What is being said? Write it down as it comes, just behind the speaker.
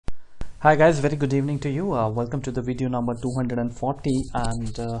Hi guys, very good evening to you. Welcome to the video number 240,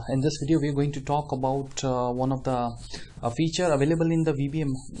 and in this video we're going to talk about one of the feature available in the VBA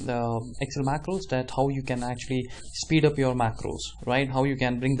Excel macros, that how you can actually speed up your macros, right? How you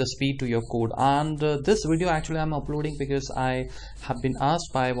can bring the speed to your code. And this video actually I'm uploading because I have been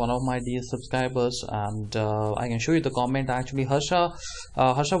asked by one of my dear subscribers, and I can show you the comment. Actually Harsha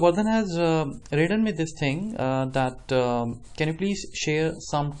Vardhan has written me this thing that can you please share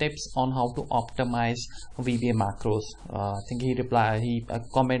some tips on how to optimize VBA macros. I think he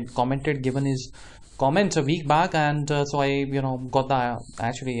commented given his comments a week back, and so I got the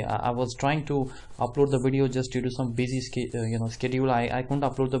I was trying to upload the video just due to some busy schedule. I couldn't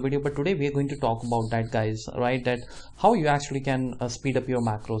upload the video, but today we are going to talk about that, guys, right? That how you actually can speed up your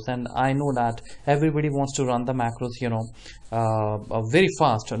macros. And I know that everybody wants to run the macros very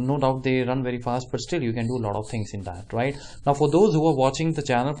fast. No doubt they run very fast, but still you can do a lot of things in that, right? Now for those who are watching the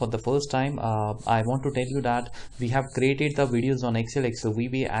channel for the first time, I want to tell you that we have created the videos on Excel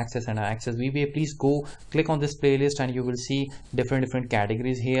VBA, Access and Access VBA. Please go click on this playlist and you will see different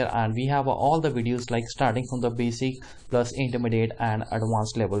categories here, and we have all the videos like starting from the basic plus intermediate and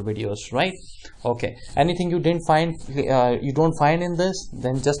advanced level videos, right? Okay, anything you didn't find you don't find in this,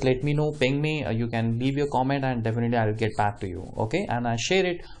 then just let me know, ping me. You can leave your comment and definitely I will get back to you, okay? And I share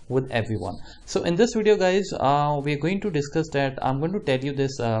it with everyone. So in this video, guys, we're going to discuss that. I'm going to tell you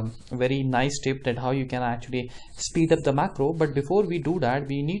this very nice tip that how you can actually speed up the macro. But before we do that,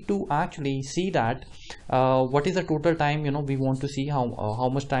 we need to actually see that what is the total time we want to see, how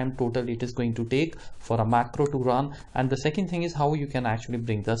much time total it is going to take for a macro to run. And the second thing is how you can actually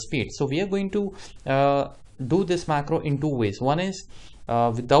bring the speed. So we are going to do this macro in two ways. One is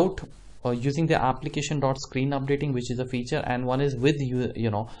without using the application.screenupdating, which is a feature, and one is with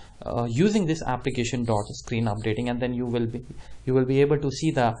using this application.screenupdating, and then you will be able to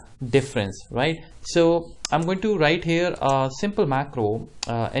see the difference, right? So I'm going to write here a simple macro,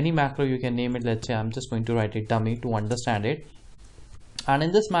 any macro you can name it. Let's say I'm just going to write it dummy to understand it. And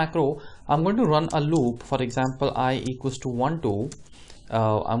in this macro I'm going to run a loop. For example, I equals to 1 2.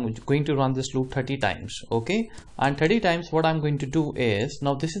 I'm going to run this loop 30 times, okay? And 30 times what I'm going to do is,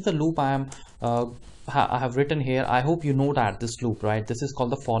 now this is the loop I have written here. I hope you know that this loop, right? This is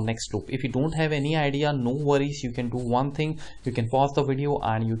called the for next loop. If you don't have any idea, no worries. You can do one thing. You can pause the video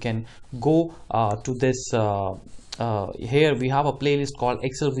and you can go to this here we have a playlist called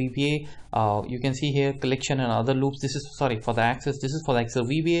Excel VBA. You can see here collection and other loops. This is for the Access, this is for the Excel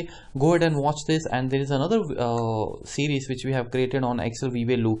VBA. Go ahead and watch this. And there is another series which we have created on Excel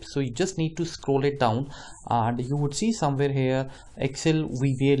VBA loops. So you just need to scroll it down and you would see somewhere here Excel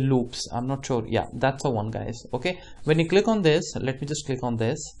VBA loops. I'm not sure. Yeah, that's the one, guys. Okay, when you click on this, let me just click on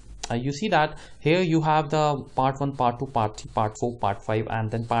this. You see that here you have the part 1, part 2, part 3, part 4, part 5,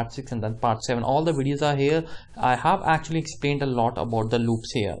 and then part 6, and then part 7. All the videos are here. I have actually explained a lot about the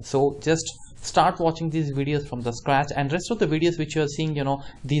loops here, so just start watching these videos from the scratch. And rest of the videos which you are seeing,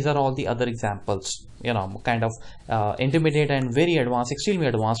 these are all the other examples, kind of intermediate and very advanced, extremely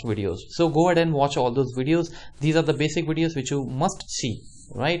advanced videos. So go ahead and watch all those videos. These are the basic videos which you must see,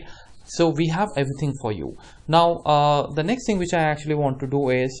 right? So we have everything for you. Now the next thing which I actually want to do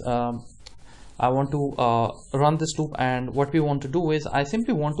is I want to run this loop, and what we want to do is I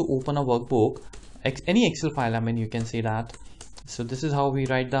simply want to open a workbook, any Excel file. I mean, you can see that. So this is how we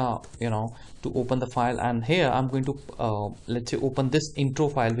write the to open the file. And here I'm going to let's say open this intro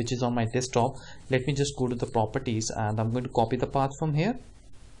file which is on my desktop. Let me just go to the properties and I'm going to copy the path from here.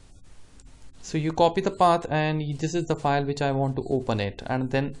 So you copy the path and this is the file which I want to open it,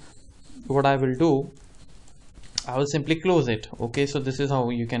 and then what I will do, I will simply close it. Okay, so this is how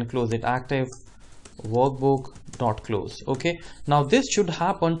you can close it, active workbook dot close. Okay, now this should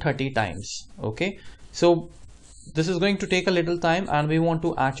happen 30 times. Okay, so this is going to take a little time, and we want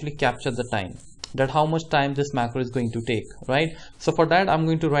to actually capture the time, that how much time this macro is going to take, right? So for that I'm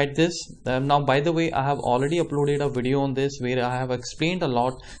going to write this. Now by the way, I have already uploaded a video on this where I have explained a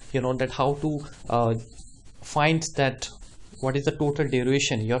lot, that how to find that what is the total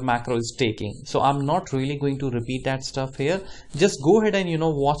duration your macro is taking. So I'm not really going to repeat that stuff here. Just go ahead and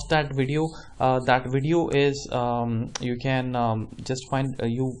watch that video. That video is you can just find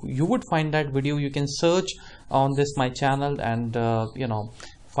you would find that video. You can search on this my channel and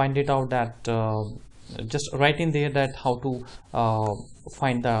find it out, that just write in there that how to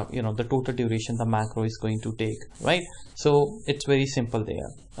find the the total duration the macro is going to take, right? So it's very simple there.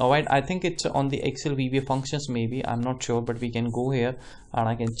 All right, I think it's on the Excel VBA functions, maybe, I'm not sure, but we can go here and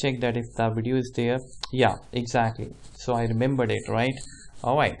I can check that if the video is there. Yeah, exactly. So I remembered it, right?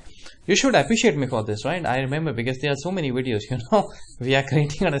 All right, you should appreciate me for this, right? I remember because there are so many videos, we are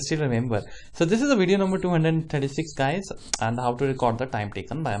creating and I still remember. So this is the video number 236, guys, and how to record the time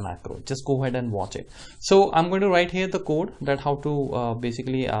taken by a macro. Just go ahead and watch it. So I'm going to write here the code that how to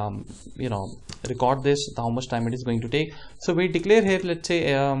basically record this, how much time it is going to take. So we declare here, let's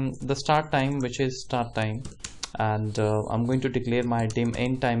say the start time, which is start time, and I'm going to declare my dim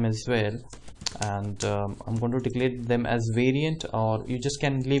end time as well, and I'm going to declare them as variant, or you just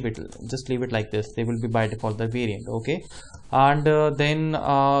can leave it like this. They will be by default the variant. Okay, and then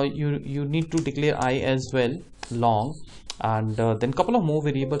you need to declare I as well, long, and then couple of more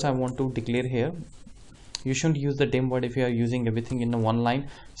variables I want to declare here. You shouldn't use the dim word if you are using everything in one line.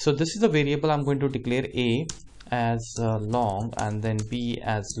 So this is the variable I'm going to declare A as long, and then B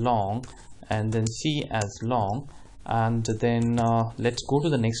as long, and then C as long, and then let's go to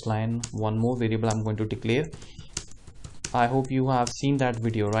the next line. One more variable I'm going to declare. I hope you have seen that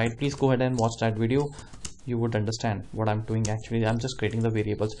video, right? Please go ahead and watch that video. You would understand what I'm doing. Actually, I'm just creating the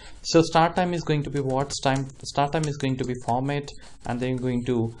variables. So start time is going to be what? Start time is going to be format, and then you're going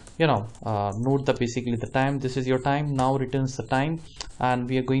to note the basically the time. This is your time. Now returns the time, and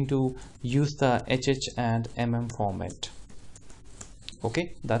we are going to use the HH and MM format.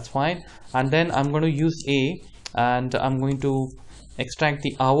 Okay, that's fine. And then I'm going to use A, and I'm going to extract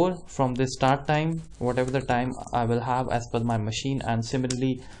the hour from this start time, whatever the time I will have as per my machine, and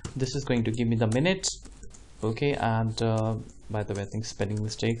similarly this is going to give me the minutes. Okay, and by the way, I think spelling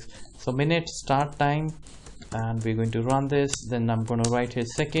mistakes. So minute start time, and we're going to run this. Then I'm going to write here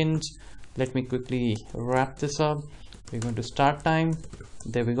seconds. Let me quickly wrap this up. We're going to start time,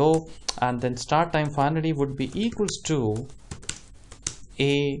 there we go, and then start time finally would be equals to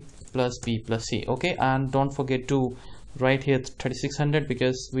A plus B plus C. Okay, and don't forget to write here 3600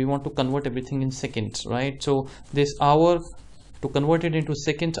 because we want to convert everything in seconds, right? So this hour, to convert it into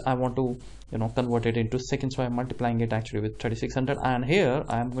seconds, I want to convert it into seconds, so I'm multiplying it actually with 3600, and here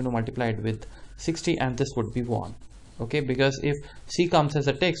I am going to multiply it with 60, and this would be 1. Okay, because if C comes as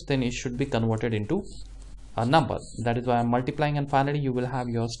a text, then it should be converted into a number. That is why I'm multiplying, and finally you will have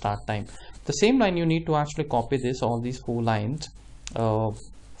your start time. The same line you need to actually copy this, all these 4 lines,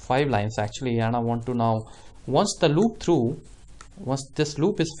 5 lines actually, and I want to now, once this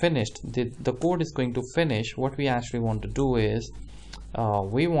loop is finished, the code is going to finish. What we actually want to do is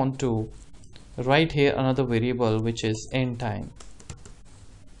we want to write here another variable which is end time,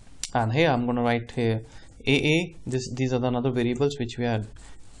 and here I'm going to write here AA. These are the other variables which we are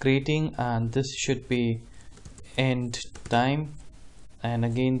creating, and this should be end time, and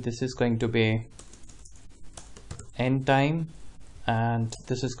again this is going to be end time, and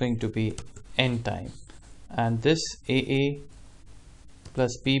this is going to be end time, and this AA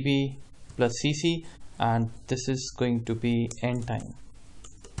plus BB plus CC, and this is going to be end time,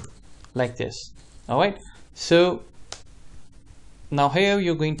 like this. All right, so now here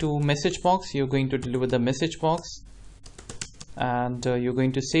you're going to message box, you're going to deliver the message box, and you're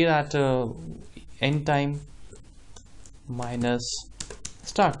going to say that end time minus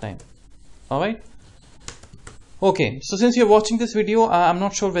start time. All right. Okay, so since you're watching this video, I'm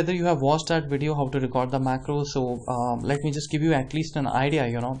not sure whether you have watched that video how to record the macro. So let me just give you at least an idea,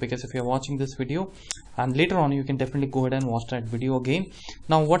 because if you're watching this video, and later on you can definitely go ahead and watch that video again.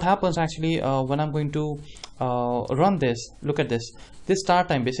 Now what happens actually when I'm going to run this, look at this start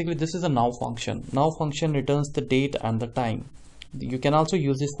time. Basically this is a now function. Now function returns the date and the time. You can also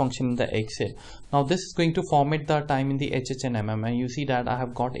use this function in the Excel. Now this is going to format the time in the HH and MM, and you see that I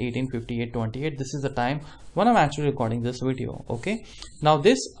have got 18:58:28. This is the time when I'm actually recording this video. Okay, now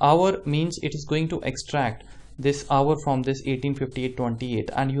this hour means it is going to extract this hour from this 18:58:28,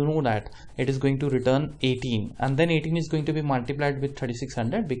 and you know that it is going to return 18, and then 18 is going to be multiplied with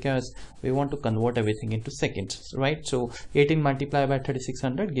 3600 because we want to convert everything into seconds, right? So 18 multiplied by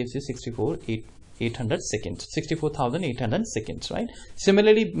 3600 gives you 64,800 seconds, right?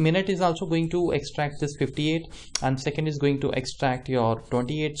 Similarly, minute is also going to extract this 58, and second is going to extract your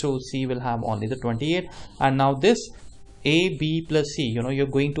 28, so C will have only the 28. And now this A, B plus C, you're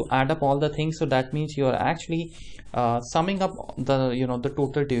going to add up all the things, so that means you're actually summing up the the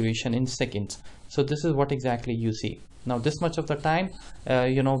total duration in seconds. So this is what exactly you see. Now this much of the time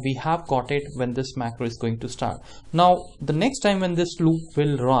we have got it when this macro is going to start. Now the next time when this loop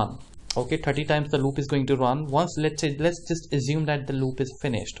will run, okay, 30 times the loop is going to run. Once let's just assume that the loop is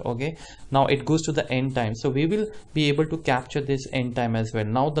finished. Okay, now it goes to the end time, so we will be able to capture this end time as well.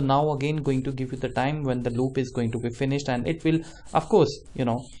 Now the now again going to give you the time when the loop is going to be finished, and it will of course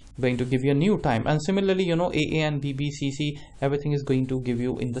going to give you a new time. And similarly AA and BB CC, everything is going to give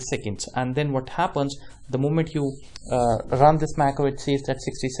you in the seconds. And then what happens, the moment you run this macro, it says that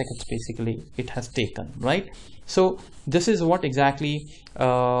 60 seconds basically it has taken, right? So this is what exactly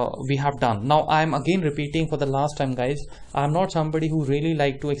we have done. Now I'm again repeating for the last time, guys. I'm not somebody who really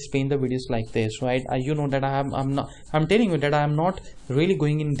like to explain the videos like this, right? You know that I'm telling you that I'm not really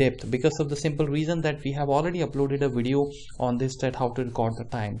going in depth, because of the simple reason that we have already uploaded a video on this, that how to record the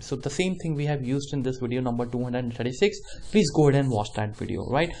time. So the same thing we have used in this video number 236. Please go ahead and watch that video,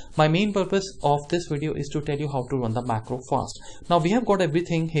 right? My main purpose of this video is to tell you how to run the macro fast. Now we have got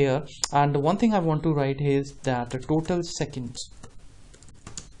everything here, and one thing I want to write is that the total seconds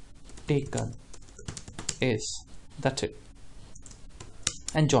taken is, that's it,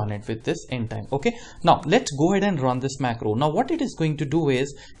 and join it with this end time. Okay, now let's go ahead and run this macro. Now what it is going to do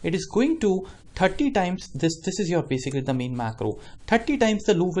is, it is going to 30 times this is your basically the main macro. 30 times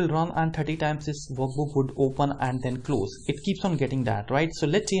the loop will run, and 30 times this workbook would open and then close. It keeps on getting that, right? So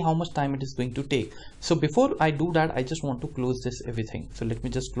let's see how much time it is going to take. So before I do that, I just want to close this everything. So let me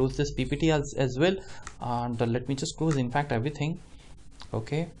just close this PPT as well, and let me just close in fact everything.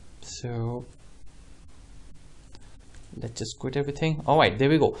 Okay, so let's just quit everything. All right, there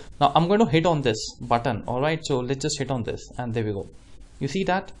we go. Now I'm going to hit on this button. All right, so let's just hit on this, and there we go. You see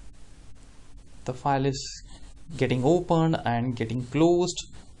that the file is getting opened and getting closed.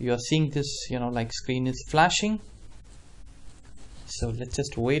 You are seeing this, you know, like screen is flashing. So let's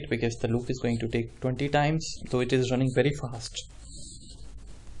just wait, because the loop is going to take 20 times, though it is running very fast.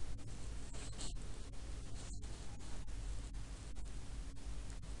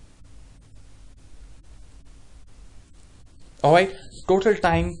 All right, total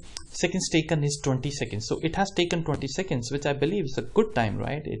time seconds taken is 20 seconds. So it has taken 20 seconds, which I believe is a good time,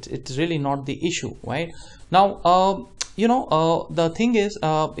 right? It's really not the issue, right? Now you know, the thing is,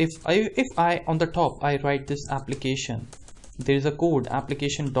 if I on the top I write this application, there is a code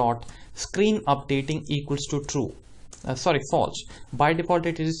application.screenupdating equals to true, sorry, false. By default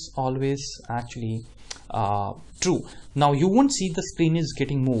it is always actually true. Now you won't see the screen is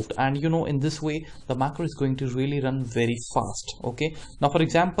getting moved, and you know, in this way the macro is going to really run very fast. Okay, now for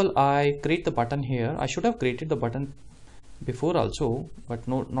example, I create the button here. I should have created the button before also, but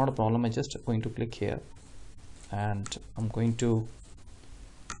no, not a problem. I'm just going to click here, and I'm going to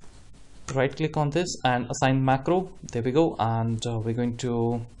right click on this and assign macro. There we go, and we're going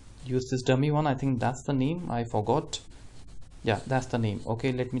to use this dummy one. I think that's the name, I forgot. Yeah, that's the name.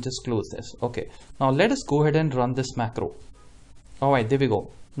 Okay, let me just close this. Okay, now let us go ahead and run this macro. All right, there we go.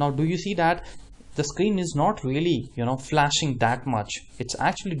 Now do you see that the screen is not really, you know, flashing that much? It's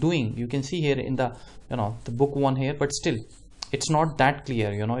actually doing, you can see here in the, you know, the book one here, but still it's not that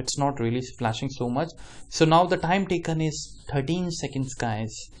clear, you know, it's not really flashing so much. So now the time taken is 13 seconds,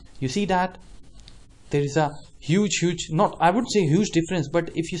 guys. You see that there is a huge, not, I would say huge difference, but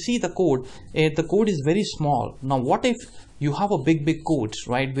if you see the code is very small. Now what if you have a big code,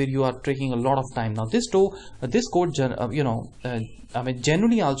 right, where you are taking a lot of time? Now this code, you know, I mean,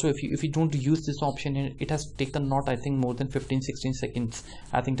 generally also, if you don't use this option, it has taken not, I think, more than 15-16 seconds.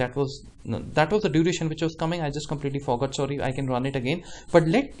 I think that was the duration which was coming. I just completely forgot. Sorry, I can run it again. But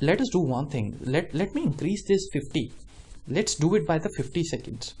let us do one thing. Let me increase this 50. Let's do it by the 50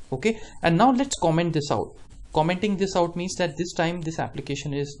 seconds. Okay, and now let's comment this out. Commenting this out means that this time this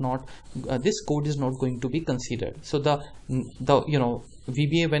application is not, this code is not going to be considered. So the you know,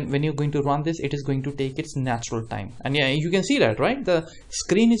 VBA, when you're going to run this, it is going to take its natural time. And yeah, you can see that, right? The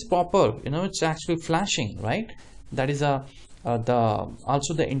screen is proper, you know, it's actually flashing, right? That is a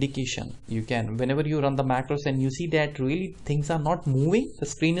also the indication. You can, whenever you run the macros and you see that really things are not moving, the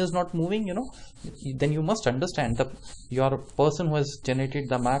screen is not moving, you know, then you must understand that your person who has generated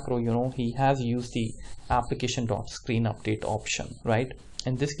the macro, you know, he has used the application.screenupdate option, right?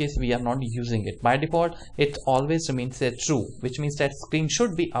 In this case we are not using it. By default it always remains a true, which means that screen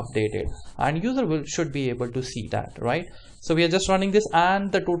should be updated and user should be able to see that, right? So we are just running this,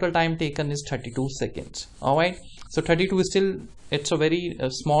 and the total time taken is 32 seconds. All right, so 32 is still, it's a very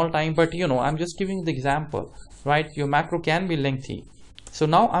small time, but you know, I'm just giving the example, right? Your macro can be lengthy. So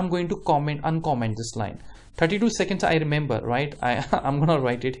now I'm going to uncomment this line. 32 seconds, I remember, right? I'm gonna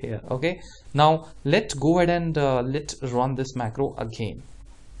write it here. Okay, now let's go ahead and let's run this macro again.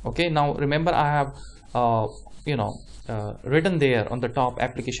 Okay, now remember I have you know, written there on the top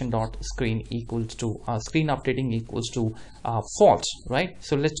application.screen equals to screen updating equals to false, right?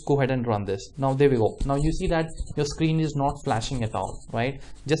 So let's go ahead and run this. Now there we go. Now you see that your screen is not flashing at all, right?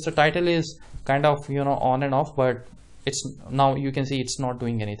 Just the title is kind of, you know, on and off, but it's, now you can see it's not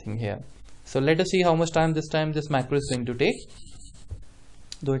doing anything here. So let us see how much time this macro is going to take.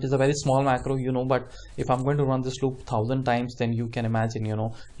 though it is a very small macro, but if I'm going to run this loop 1000 times, then you can imagine,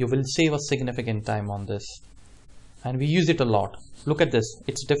 you will save a significant time on this. And we use it a lot. Look at this,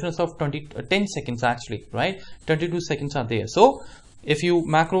 it's a difference of 10 seconds actually, right? 22 seconds are there. So if you're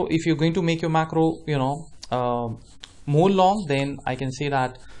going to make your macro more long, then I can say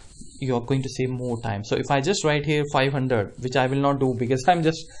that you're going to save more time. So if I just write here 500, which I will not do because I'm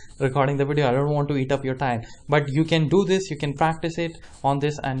just recording the video, I don't want to eat up your time, but you can do this, you can practice it on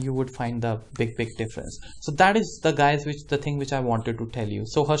this, and you would find the big difference. So that is the thing which I wanted to tell you.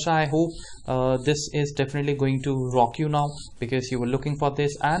 So Harsha, I hope this is definitely going to rock you now, because you were looking for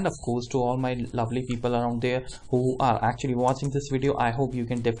this. And of course, to all my lovely people around there who are actually watching this video, I hope you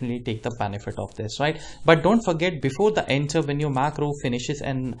can definitely take the benefit of this, right? But don't forget, before the enter, when your macro finishes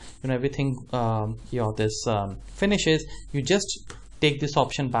and everything finishes, you just take this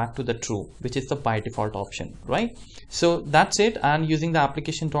option back to the true, which is the by default option, right? So that's it. And using the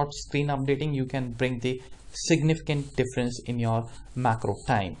application.screenupdating, you can bring the significant difference in your macro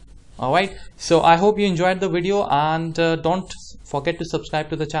time. All right, so I hope you enjoyed the video, and don't forget to subscribe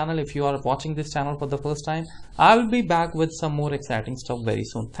to the channel if you are watching this channel for the first time. I will be back with some more exciting stuff very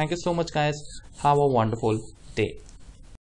soon. Thank you so much, guys. Have a wonderful day.